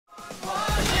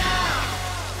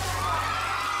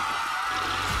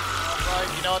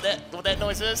You know what that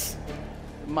noise is?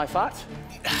 My fart?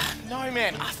 No,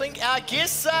 man. I think our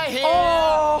guests are here.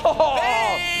 Oh!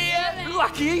 Hey!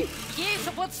 Lucky! Yes,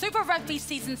 with Super Rugby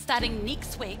season starting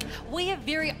next week, we are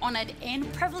very honoured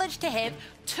and privileged to have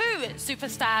two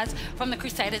superstars from the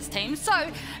Crusaders team. So,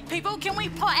 people, can we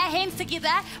put our hands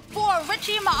together for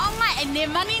Richie and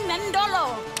Nemani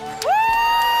Nadolo? Woo!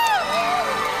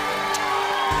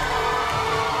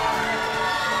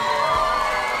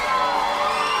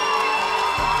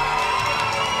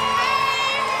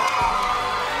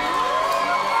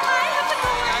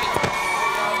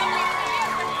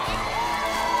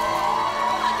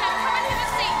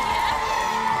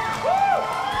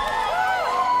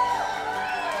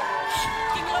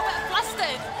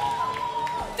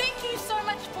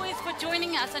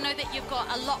 I know that you've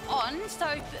got a lot on, so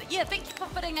yeah, thank you for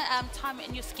putting time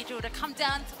in your schedule to come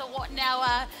down to the What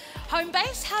Now home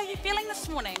base. How are you feeling this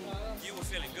morning? You were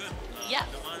feeling good. Yeah.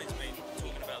 Nemani's been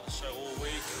talking about the show all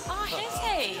week. Oh,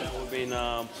 has he? Yeah, we've been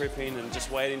prepping and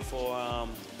just waiting for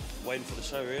the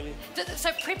show, really.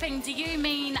 So prepping, do you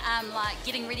mean like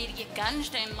getting ready to get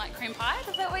gunged and like cream pie?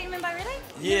 Is that what you mean by ready?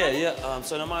 Yeah.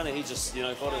 So Nemani, he just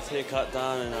got his haircut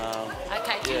done and.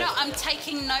 Okay. Do you know I'm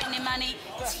taking note, Nemani?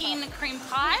 10 cream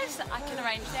pies. I can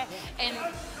arrange that. And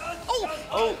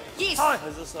oh yes. Hi.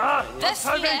 This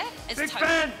Toby. here is Big Toby.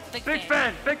 fan.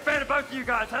 Big fan of both of you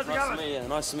guys. How's it going?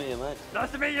 Nice to meet you, mate.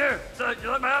 Nice to meet you. So you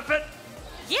like my outfit?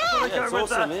 Yeah. It's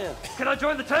awesome. Yeah. Can I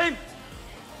join the team?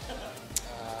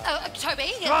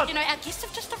 Toby, our guests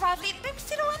have just arrived. Let them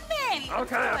settle in, man.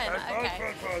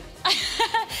 Okay.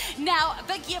 Now, a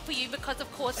big year for you because,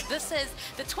 of course, this is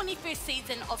the 21st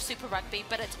season of Super Rugby,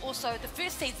 but it's also the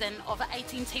first season of an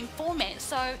 18-team format.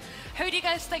 So who do you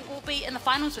guys think will be in the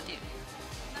finals with you?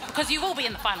 Because you will be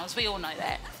in the finals, we all know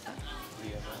that.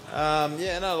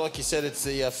 Like you said, it's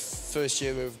the first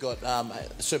year we've got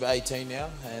Super 18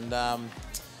 now. And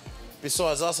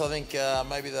besides us, I think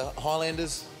maybe the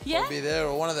Highlanders will be there,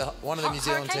 or one of the New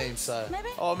Zealand teams. So, maybe?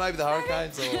 Or maybe the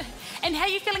Hurricanes. Or... And how are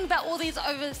you feeling about all these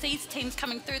overseas teams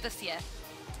coming through this year?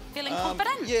 Feeling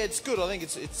confident? Yeah, it's good. I think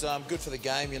it's good for the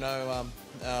game.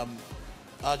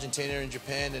 Argentina and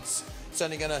Japan. It's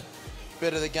only going to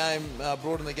better the game,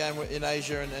 broaden the game in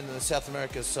Asia and in South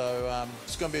America. So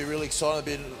it's going to be really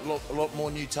exciting. There'll be a lot more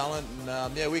new talent,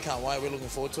 and we can't wait. We're looking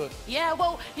forward to it. Yeah,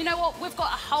 well, you know what? We've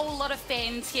got a whole lot of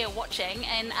fans here watching,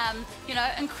 and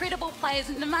incredible players.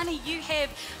 Nemani, you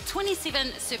have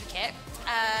 27 Super Caps,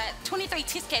 23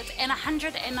 Test caps, and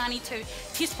 192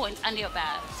 Test points under your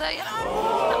belt. So yeah,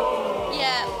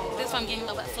 that's why I'm getting a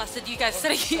little bit flustered. You guys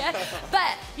sitting here,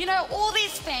 but all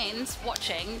these fans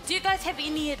watching. Do you guys have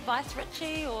any advice,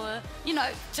 Richie, or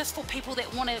just for people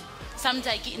that want to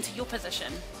someday get into your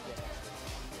position?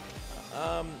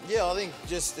 I think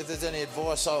just if there's any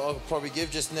advice I'll probably give,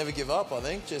 just never give up. I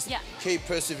think just keep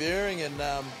persevering and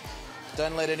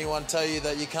don't let anyone tell you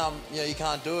that you can't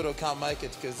do it or can't make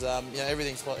it, because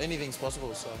anything's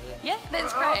possible. So yeah,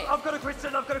 that's great. I've got a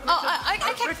question. Okay.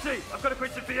 Richie, I've got a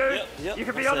question for you. Yep, you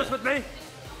can be honest with me.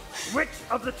 Which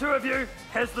of the two of you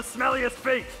has the smelliest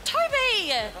feet?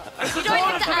 Toby! You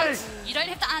don't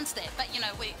have to answer that, but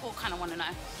we all kind of want to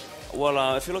know.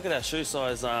 Well, if you look at our shoe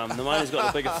size, Nemani's got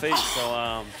the bigger feet,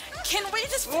 so... Can we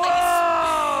just please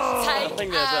I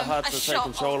think they're a bit hard to take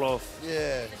control of.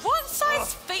 Yeah. What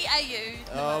size feet are you?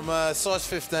 I'm size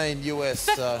 15 US.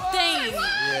 15? Yeah.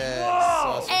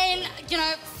 Size 15. And,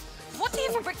 what do you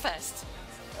have for breakfast?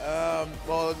 I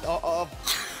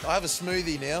have a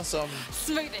smoothie now, so I'm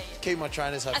keep my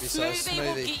trainers happy. A smoothie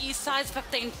will get you size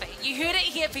 15 feet. You heard it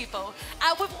here, people.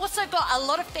 We've also got a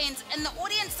lot of fans in the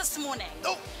audience this morning.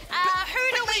 Who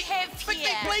do we have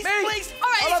here? Please. All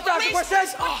right, I'll have to ask the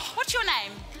questions. What's your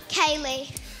name? Kaylee,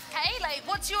 Kaylee,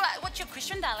 what's your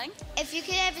question, darling? if you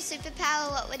could have a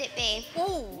superpower, what would it be?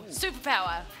 Ooh,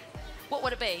 superpower. What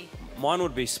would it be? Mine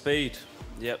would be speed.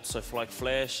 Yep, so for like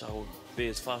Flash, I would be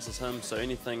as fast as him. So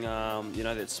anything,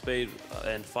 that's speed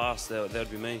and fast, that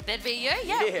would be me. That'd be you?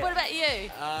 Yeah. What about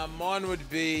you? Mine would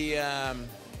be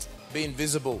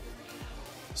invisible.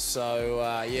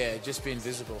 So just be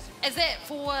invisible. Is that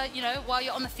for, while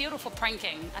you're on the field or for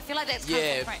pranking? I feel like that's kind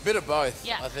of for prank. Bit of both.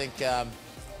 Yeah. I think I've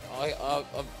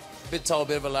been told a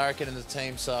bit of a larrikin in the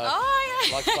team, so Oh,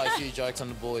 yeah. I like to play a few jokes on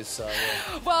the boys. So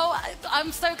yeah. Well,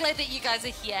 I'm so glad that you guys are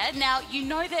here. Now, you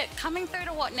know that coming through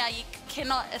to What Now, you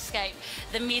cannot escape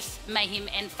the mess, mayhem,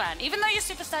 and fun. Even though you're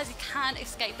superstars, you can't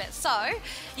escape it. So,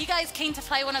 you guys keen to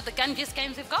play one of the gungiest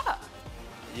games we've got?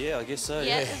 Yeah, I guess so.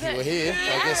 Yeah. If you were here,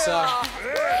 I guess so.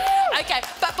 Okay,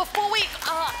 but before we,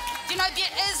 you know,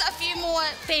 there is a few more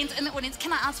fans in the audience.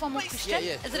 Can I ask one more question?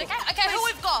 Yeah. Is it okay? Okay, who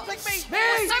we've got? Me. So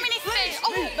many fans.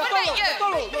 Oh, what about you?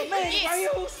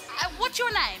 Yes. What's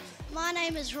your name? My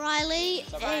name is Riley.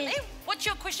 Riley. What's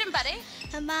your question, buddy?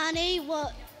 Nemani,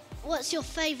 what's your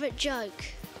favourite joke?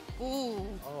 Ooh,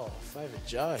 Oh, favourite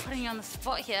joke. putting you on the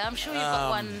spot here. I'm sure you've got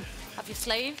one up your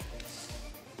sleeve.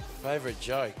 Favourite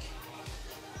joke.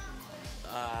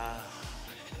 I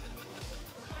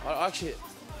actually.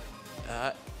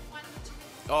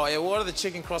 Oh yeah, why did the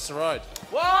chicken cross the road?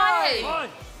 Why?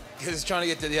 Because it's trying to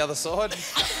get to the other side.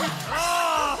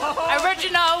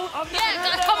 Original.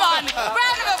 Yeah, come on.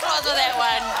 Round of applause for that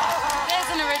one. There's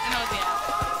an original there.